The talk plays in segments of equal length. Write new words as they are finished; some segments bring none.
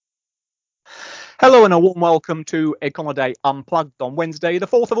Hello and a warm welcome to Econoday Unplugged on Wednesday, the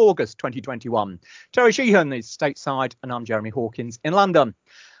 4th of August 2021. Terry Sheehan is stateside and I'm Jeremy Hawkins in London.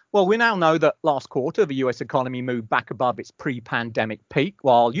 Well, we now know that last quarter the US economy moved back above its pre-pandemic peak,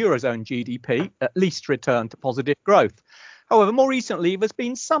 while Eurozone GDP at least returned to positive growth. However, more recently, there's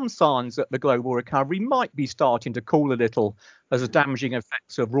been some signs that the global recovery might be starting to cool a little as the damaging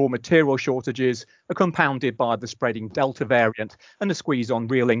effects of raw material shortages are compounded by the spreading Delta variant and the squeeze on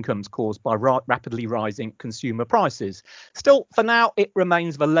real incomes caused by rapidly rising consumer prices. Still, for now, it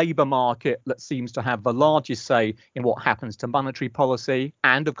remains the labour market that seems to have the largest say in what happens to monetary policy.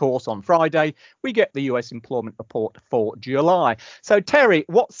 And of course, on Friday, we get the US employment report for July. So, Terry,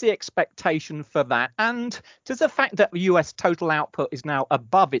 what's the expectation for that? And does the fact that the US total output is now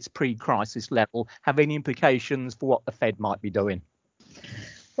above its pre-crisis level have any implications for what the Fed might be doing?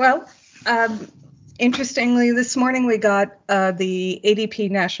 Well, interestingly, this morning we got the ADP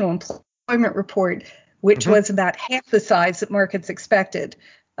National Employment Report, which was about half the size that markets expected.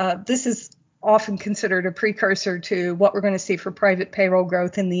 This is often considered a precursor to what we're going to see for private payroll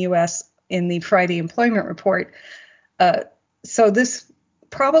growth in the U.S. in the Friday employment report. So this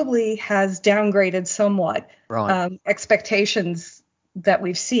probably has downgraded somewhat expectations that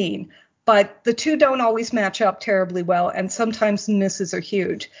we've seen. But the two don't always match up terribly well, and sometimes misses are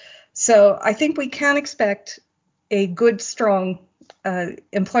huge. So I think we can expect a good, strong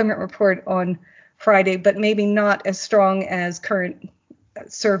employment report on Friday, but maybe not as strong as current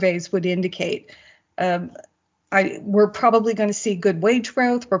surveys would indicate. We're probably going to see good wage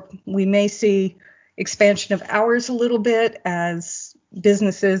growth. We may see expansion of hours a little bit as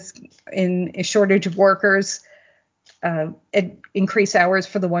businesses in a shortage of workers increase hours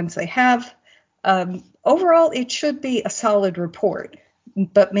for the ones they have. Overall, it should be a solid report,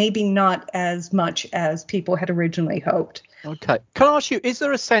 but maybe not as much as people had originally hoped. Okay. Can I ask you, is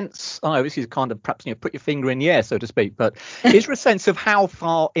there a sense, I know this is kind of perhaps, put your finger in the air, so to speak, but is there a sense of how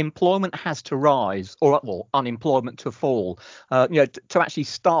far employment has to rise or unemployment to fall, to actually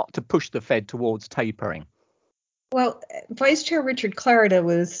start to push the Fed towards tapering? Well, Vice Chair Richard Clarida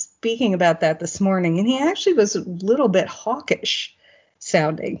was speaking about that this morning, and he actually was a little bit hawkish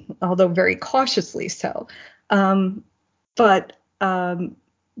sounding, although very cautiously so. But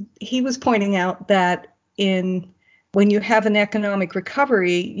he was pointing out that when you have an economic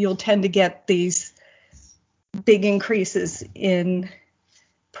recovery, you'll tend to get these big increases in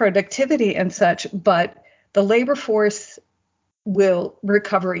productivity and such, but the labor force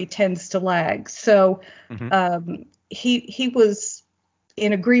recovery tends to lag. So he was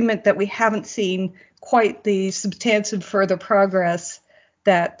in agreement that we haven't seen quite the substantive further progress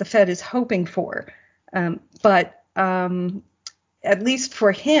that the Fed is hoping for. But at least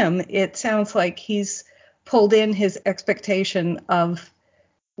for him, it sounds like he's pulled in his expectation of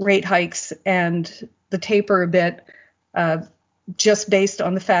rate hikes and the taper a bit, just based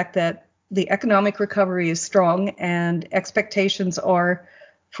on the fact that the economic recovery is strong and expectations are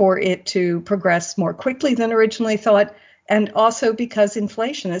for it to progress more quickly than originally thought, and also because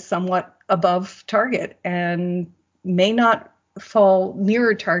inflation is somewhat above target and may not fall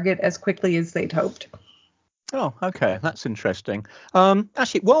nearer target as quickly as they'd hoped. Oh, OK, that's interesting.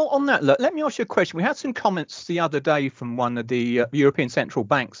 Actually, well, on that, let me ask you a question. We had some comments the other day from one of the European Central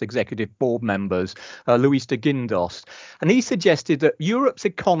Bank's executive board members, Luis de Guindos, and he suggested that Europe's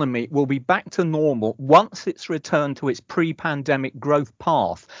economy will be back to normal once it's returned to its pre-pandemic growth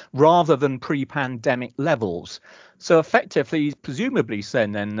path rather than pre-pandemic levels. So effectively, he's presumably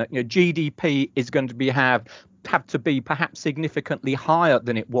saying then that GDP is going to have to be perhaps significantly higher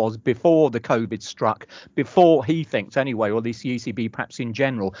than it was before the COVID struck, before he thinks anyway, or at least the ECB perhaps in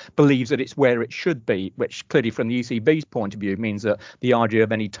general, believes that it's where it should be, which clearly from the ECB's point of view means that the idea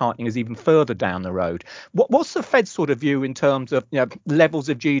of any tightening is even further down the road. What's the Fed's sort of view in terms of levels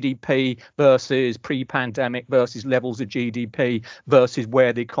of GDP versus pre-pandemic versus levels of GDP versus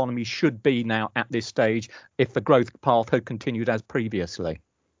where the economy should be now at this stage if the growth path had continued as previously?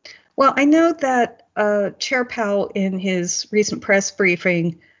 Well, I know that Chair Powell in his recent press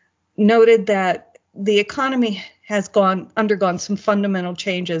briefing noted that the economy has undergone some fundamental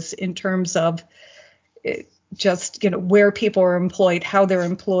changes in terms of just where people are employed, how they're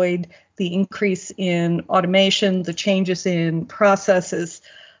employed, the increase in automation, the changes in processes.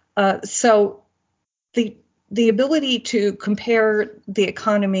 So the ability to compare the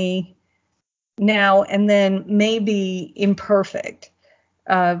economy now and then may be imperfect.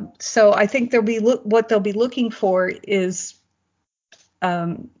 So I think what they'll be looking for is,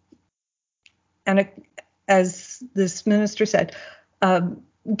 and as this minister said,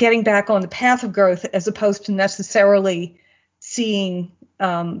 getting back on the path of growth as opposed to necessarily seeing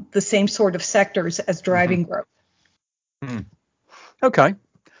the same sort of sectors as driving growth. Mm. Okay.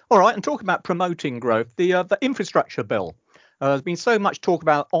 All right. And talking about promoting growth, the infrastructure bill. There's been so much talk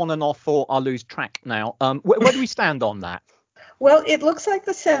about on and off, or I lose track now. Where do we stand on that? Well, it looks like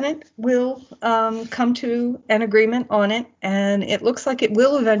the Senate will come to an agreement on it, and it looks like it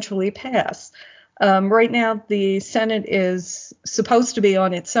will eventually pass. Right now, the Senate is supposed to be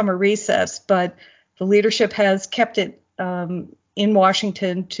on its summer recess, but the leadership has kept it in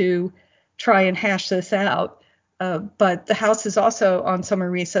Washington to try and hash this out. But the House is also on summer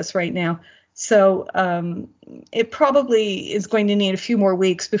recess right now. So it probably is going to need a few more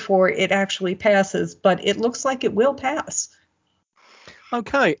weeks before it actually passes, but it looks like it will pass.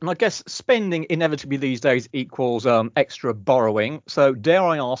 Okay, and I guess spending inevitably these days equals extra borrowing. So dare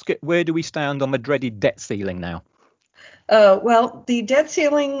I ask it, where do we stand on the dreaded debt ceiling now? Well, the debt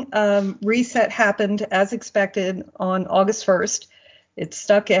ceiling reset happened as expected on August 1st. It's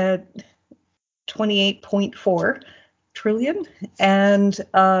stuck at 28.4 trillion, and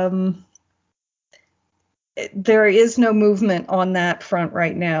there is no movement on that front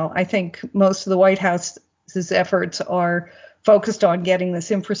right now. I think most of the White House's efforts are focused on getting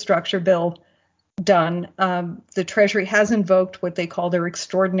this infrastructure bill done. The Treasury has invoked what they call their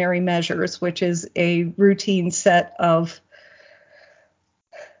extraordinary measures, which is a routine set of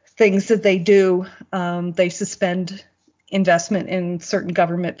things that they do. They suspend investment in certain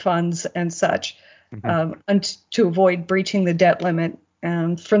government funds and such to avoid breaching the debt limit.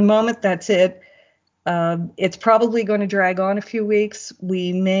 And for the moment, that's it. It's probably going to drag on a few weeks.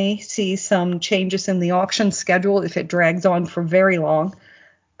 We may see some changes in the auction schedule if it drags on for very long.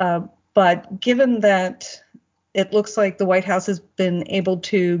 But given that it looks like the White House has been able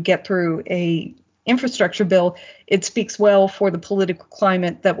to get through a infrastructure bill, it speaks well for the political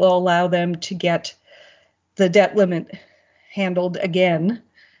climate that will allow them to get the debt limit handled again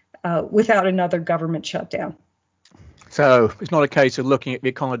without another government shutdown. So it's not a case of looking at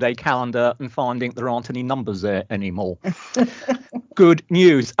the Econoday calendar and finding there aren't any numbers there anymore. Good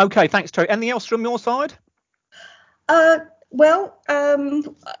news. Okay, thanks, Terry. Anything else from your side? Well,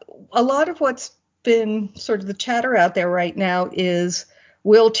 a lot of what's been sort of the chatter out there right now is,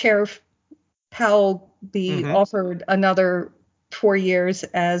 will Chair Powell be offered another 4 years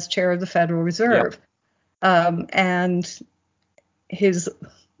as chair of the Federal Reserve? Yep. And his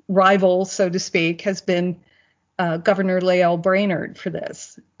rival, so to speak, has been Governor Lael Brainerd for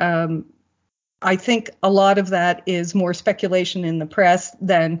this. I think a lot of that is more speculation in the press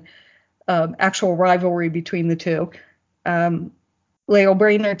than actual rivalry between the two. Lael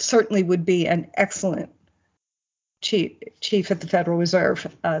Brainerd certainly would be an excellent chief at the Federal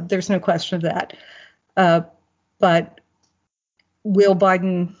Reserve. There's no question of that. But will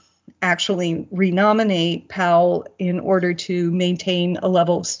Biden actually renominate Powell in order to maintain a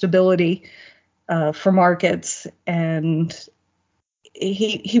level of stability for markets? And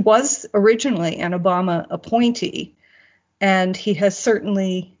he was originally an Obama appointee, and he has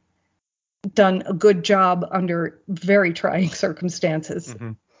certainly done a good job under very trying circumstances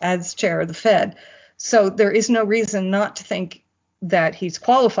as chair of the Fed. So there is no reason not to think that he's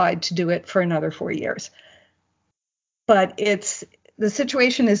qualified to do it for another 4 years. But the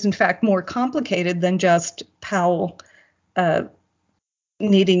situation is in fact more complicated than just Powell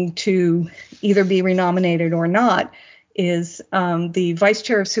needing to either be renominated or not. Is the vice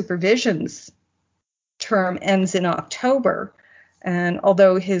chair of supervision's term ends in October. And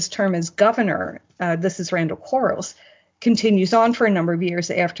although his term as governor, this is Randall Quarles, continues on for a number of years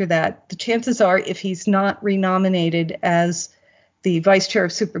after that, the chances are if he's not renominated as the vice chair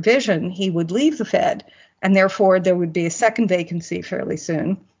of supervision, he would leave the Fed. And therefore, there would be a second vacancy fairly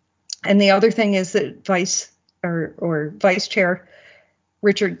soon. And the other thing is that vice chair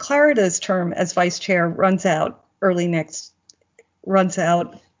Richard Clarida's term as vice chair runs out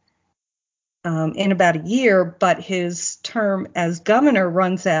in about a year, but his term as governor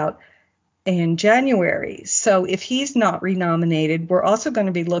runs out in January. So if he's not renominated, we're also going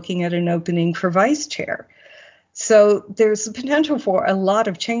to be looking at an opening for vice chair. So there's a potential for a lot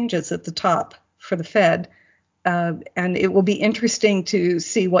of changes at the top for the Fed. And it will be interesting to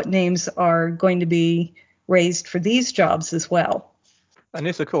see what names are going to be raised for these jobs as well. And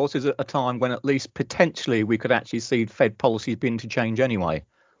this, of course, is a time when at least potentially we could actually see Fed policies begin to change anyway.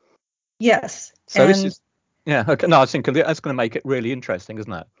 Yes. So this is, yeah, okay. No, I think that's going to make it really interesting,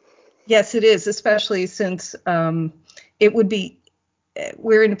 isn't it? Yes, it is, especially since we're in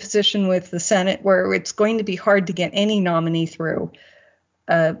a position with the Senate where it's going to be hard to get any nominee through.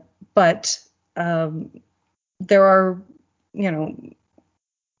 But there are,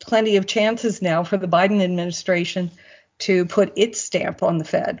 plenty of chances now for the Biden administration to put its stamp on the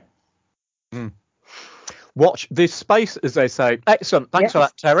Fed. Mm. Watch this space, as they say. Excellent. Thanks for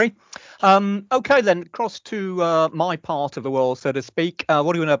that, Terry. OK, then across to my part of the world, so to speak.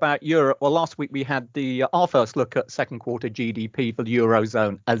 What do you know about Europe? Well, last week we had our first look at second quarter GDP for the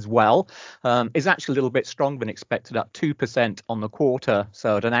Eurozone as well. It's actually a little bit stronger than expected, up 2% on the quarter.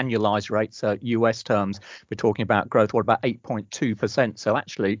 So at an annualized rate, so US terms, we're talking about growth, what about 8.2%. So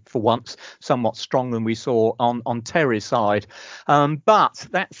actually, for once, somewhat stronger than we saw on Terry's side. But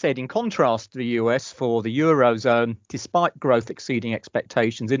that said, in contrast to the US, for the Eurozone, despite growth exceeding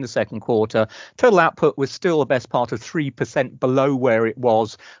expectations in the second quarter, total output was still the best part of 3% below where it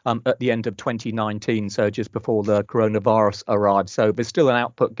was at the end of 2019, so just before the coronavirus arrived. So there's still an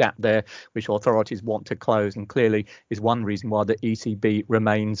output gap there, which authorities want to close, and clearly is one reason why the ECB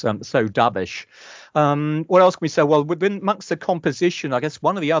remains so dovish. What else can we say? Well, within amongst the composition, I guess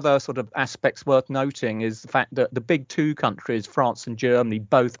one of the other sort of aspects worth noting is the fact that the big two countries, France and Germany,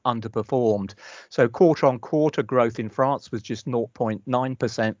 both underperformed. So quarter-on-quarter growth in France was just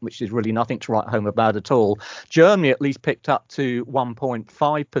 0.9%, which is really nothing to write home about at all. Germany at least picked up to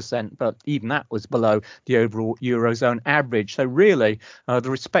 1.5%, but even that was below the overall Eurozone average. So really, the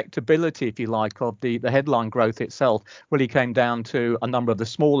respectability, if you like, of the headline growth itself really came down to a number of the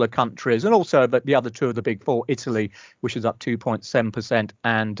smaller countries, and also the other two of the big four, Italy, which was up 2.7%,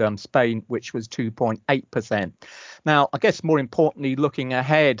 and Spain, which was 2.8%. Now, I guess more importantly, looking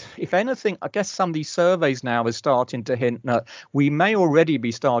ahead, if anything, I guess some of these surveys now are starting to hint that we may already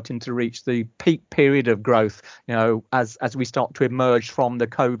be starting to reach the peak period of growth, as we start to emerge from the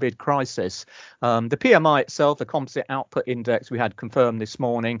COVID crisis. The PMI itself, the composite output index, we had confirmed this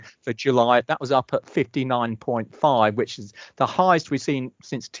morning for July, that was up at 59.5, which is the highest we've seen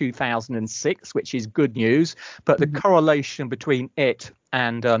since 2006, which is good news. But the correlation between it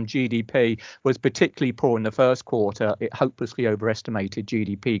and GDP was particularly poor in the first quarter. It hopelessly overestimated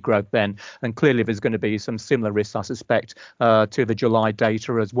GDP growth then. And clearly there's going to be some similar risks, I suspect, to the July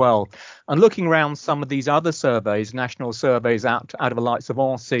data as well. And looking around some of these other surveys, national surveys out of the likes of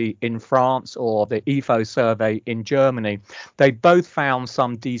ANSSI in France or the IFO survey in Germany, they both found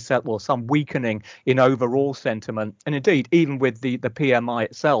some weakening in overall sentiment. And indeed, even with the PMI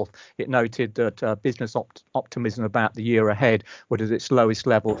itself, it noted that business optimism about the year ahead was at its lowest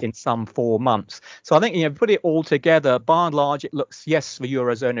level in some 4 months. So I think, put it all together, by and large, it looks, yes, the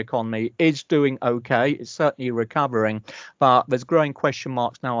Eurozone economy is doing okay. It's certainly recovering, but there's growing question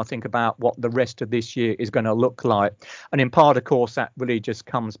marks now, I think, about what the rest of this year is going to look like. And in part, of course, that really just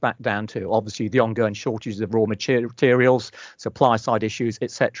comes back down to, obviously, the ongoing shortages of raw materials, supply side issues,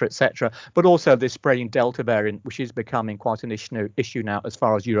 etc., but also this spreading Delta variant, which is becoming quite an issue now as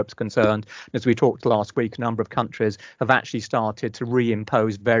far as Europe's concerned. As we talked last week, a number of countries have actually started to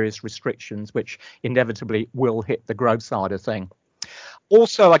reimpose various restrictions, which inevitably will hit the growth side of things.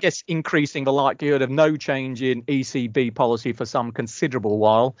 Also, I guess, increasing the likelihood of no change in ECB policy for some considerable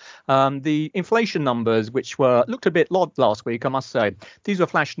while. The inflation numbers, which looked a bit odd last week, I must say. These were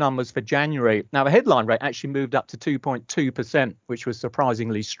flash numbers for January. Now, the headline rate actually moved up to 2.2%, which was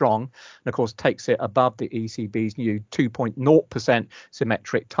surprisingly strong. And, of course, takes it above the ECB's new 2.0%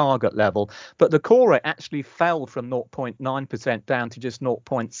 symmetric target level. But the core rate actually fell from 0.9% down to just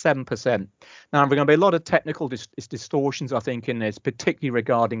 0.7%. Now, there are going to be a lot of technical distortions, I think, in this, particularly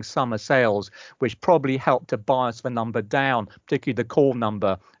regarding summer sales, which probably helped to bias the number down, particularly the core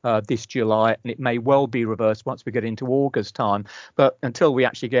number this July. And it may well be reversed once we get into August time. But until we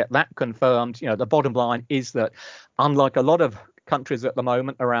actually get that confirmed, the bottom line is that unlike a lot of countries at the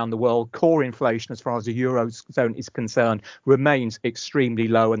moment around the world, core inflation, as far as the Eurozone is concerned, remains extremely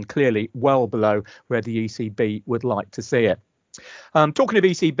low and clearly well below where the ECB would like to see it. Talking of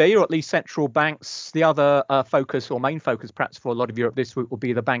ECB, or at least central banks, the other focus or main focus perhaps for a lot of Europe this week will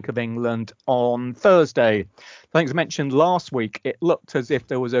be the Bank of England on Thursday. I think as mentioned last week, it looked as if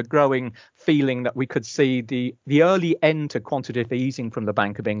there was a growing feeling that we could see the early end to quantitative easing from the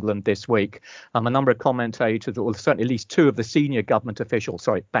Bank of England this week. A number of commentators, or certainly at least two of the senior government officials,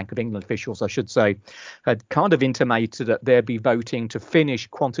 Bank of England officials, I should say, had kind of intimated that they'd be voting to finish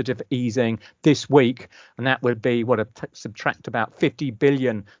quantitative easing this week. And that would be subtract about 50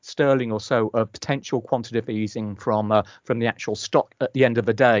 billion sterling or so of potential quantitative easing from the actual stock at the end of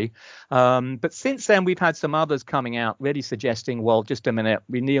the day. But since then, we've had some others coming out really suggesting, well, just a minute,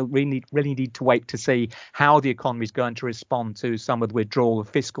 we really need to wait to see how the economy is going to respond to some of the withdrawal of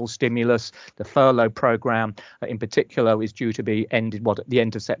fiscal stimulus. The furlough program in particular is due to be ended at the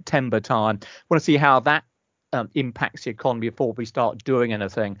end of September time. Want to see how that impacts the economy before we start doing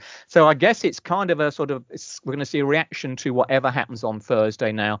anything. So I guess it's kind of we're going to see a reaction to whatever happens on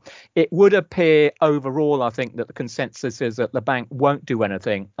Thursday now. It would appear overall, I think, that the consensus is that the bank won't do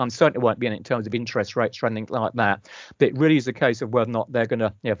anything. Certainly won't be in terms of interest rates or anything like that. But it really is a case of whether or not they're going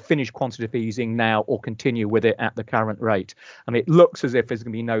to finish quantitative easing now or continue with it at the current rate. I mean, it looks as if there's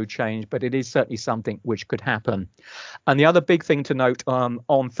going to be no change, but it is certainly something which could happen. And the other big thing to note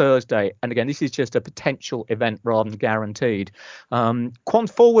on Thursday, and again, this is just a potential event rather than guaranteed,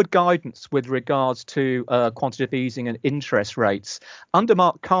 forward guidance with regards to quantitative easing and interest rates. Under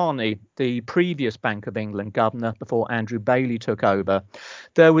Mark Carney, the previous Bank of England governor before Andrew Bailey took over,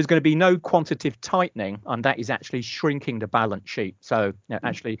 there was going to be no quantitative tightening, and that is actually shrinking the balance sheet. So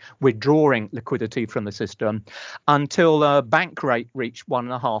actually withdrawing liquidity from the system until bank rate reached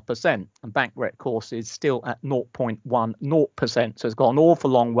 1.5%. And bank rate, of course, is still at 0.10%. So it's got an awful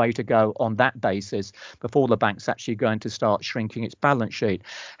long way to go on that basis before the bank's actually going to start shrinking its balance sheet.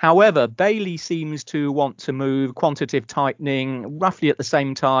 However, Bailey seems to want to move quantitative tightening roughly at the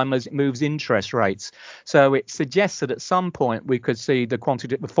same time as it moves interest rates. So it suggests that at some point we could see the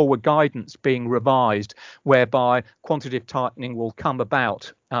quantitative forward guidance being revised, whereby quantitative tightening will come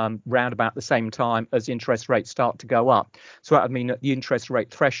about round about the same time as interest rates start to go up. So that would mean that the interest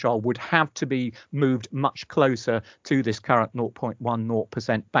rate threshold would have to be moved much closer to this current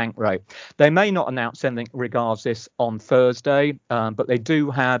 0.10% bank rate. They may not announce anything regards this on Thursday, but they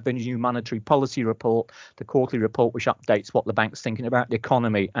do have the new monetary policy report, the quarterly report, which updates what the bank's thinking about the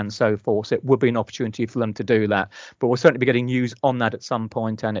economy and so forth. So it would be an opportunity for them to do that. But we'll certainly be getting news on that at some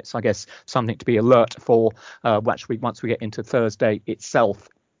point, and it's, I guess, something to be alert for once we get into Thursday itself.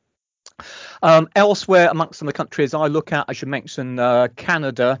 Elsewhere amongst some of the countries I look at, I should mention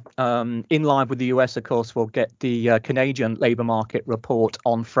Canada. In line with the US, of course, we'll get the Canadian labour market report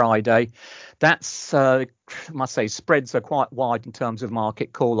on Friday. That's I must say spreads are quite wide in terms of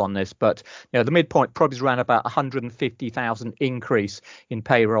market call on this, but the midpoint probably is around about 150,000 increase in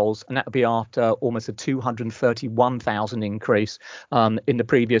payrolls, and that would be after almost a 231,000 increase in the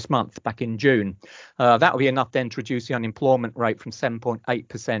previous month back in June. That would be enough then to reduce the unemployment rate from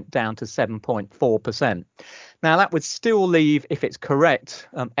 7.8% down to 7.4%. Now, that would still leave, if it's correct,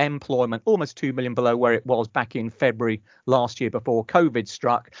 employment almost 2 million below where it was back in February last year before COVID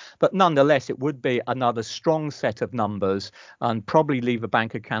struck. But nonetheless, it would be another strong set of numbers and probably leave the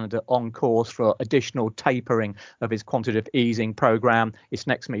Bank of Canada on course for additional tapering of its quantitative easing program. Its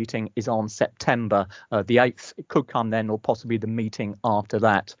next meeting is on September the 8th. It could come then, or possibly the meeting after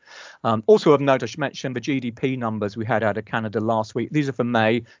that. Also of note, I should mention the GDP numbers we had out of Canada last week. These are for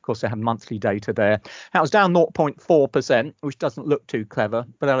May. Of course, they have monthly data there. That was down 0.4%, which doesn't look too clever.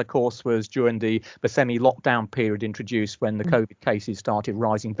 But that, of course, was during the semi-lockdown period introduced when the COVID cases started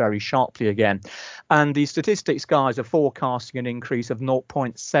rising very sharply again. And the statistics guys are forecasting an increase of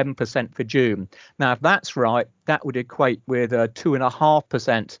 0.7% for June. Now, if that's right, that would equate with a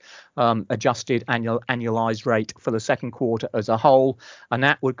 2.5% adjusted annualized rate for the second quarter as a whole. And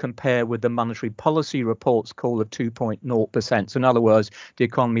that would compare with the monetary policy report's call of 2.0%. So in other words, the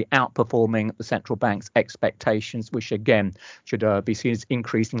economy outperforming the central bank's expectations, which again should be seen as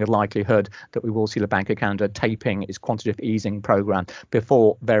increasing the likelihood that we will see the Bank of Canada taping its quantitative easing program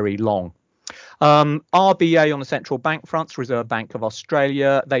before very long. RBA on the central bank front, Reserve Bank of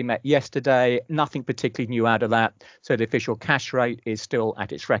Australia, they met yesterday. Nothing particularly new out of that. So the official cash rate is still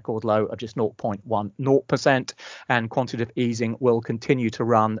at its record low of just 0.10%. And quantitative easing will continue to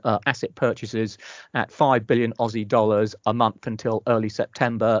run asset purchases at 5 billion Aussie dollars a month until early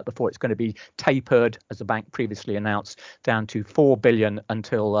September, before it's going to be tapered, as the bank previously announced, down to 4 billion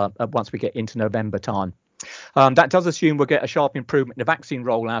until once we get into November time. That does assume we'll get a sharp improvement in the vaccine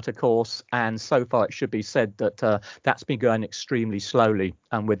rollout, of course, and so far it should be said that that's been going extremely slowly.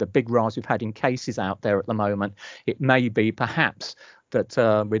 And with the big rise we've had in cases out there at the moment, it may be perhaps that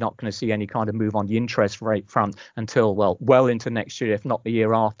we're not going to see any kind of move on the interest rate front until, well into next year, if not the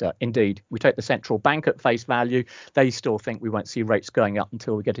year after. Indeed, we take the central bank at face value. They still think we won't see rates going up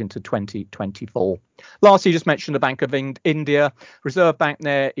until we get into 2024. Lastly, just mentioned the Bank of India. Reserve Bank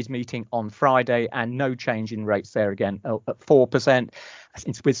there is meeting on Friday, and no change in rates there again at 4%.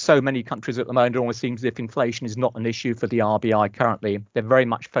 With so many countries at the moment, it almost seems as if inflation is not an issue for the RBI currently. They're very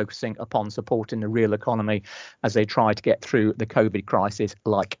much focusing upon supporting the real economy as they try to get through the COVID crisis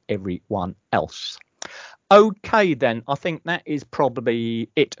like everyone else. OK, then, I think that is probably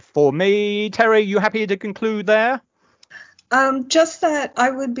it for me. Terry, you happy to conclude there? Just that I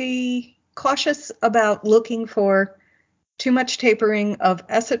would be cautious about looking for too much tapering of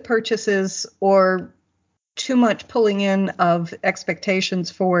asset purchases or too much pulling in of expectations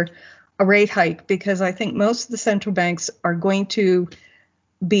for a rate hike, because I think most of the central banks are going to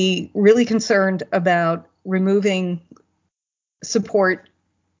be really concerned about removing support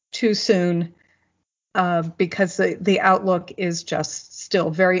too soon, because the outlook is just still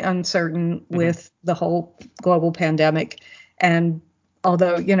very uncertain with the whole global pandemic. And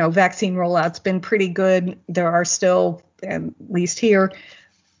although, vaccine rollout's been pretty good, there are still, at least here,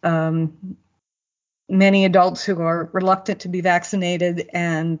 many adults who are reluctant to be vaccinated,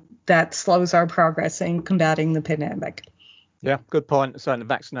 and that slows our progress in combating the pandemic. Yeah, good point. So the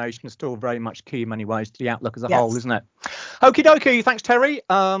vaccination is still very much key in many ways to the outlook as a Yes. whole, isn't it? Okie dokie. Thanks, Terry.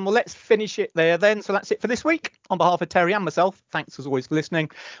 Well, let's finish it there then. So that's it for this week. On behalf of Terry and myself, thanks as always for listening.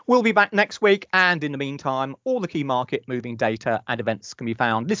 We'll be back next week. And in the meantime, all the key market moving data and events can be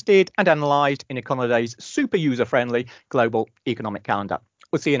found listed and analysed in Econoday's super user-friendly global economic calendar.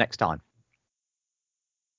 We'll see you next time.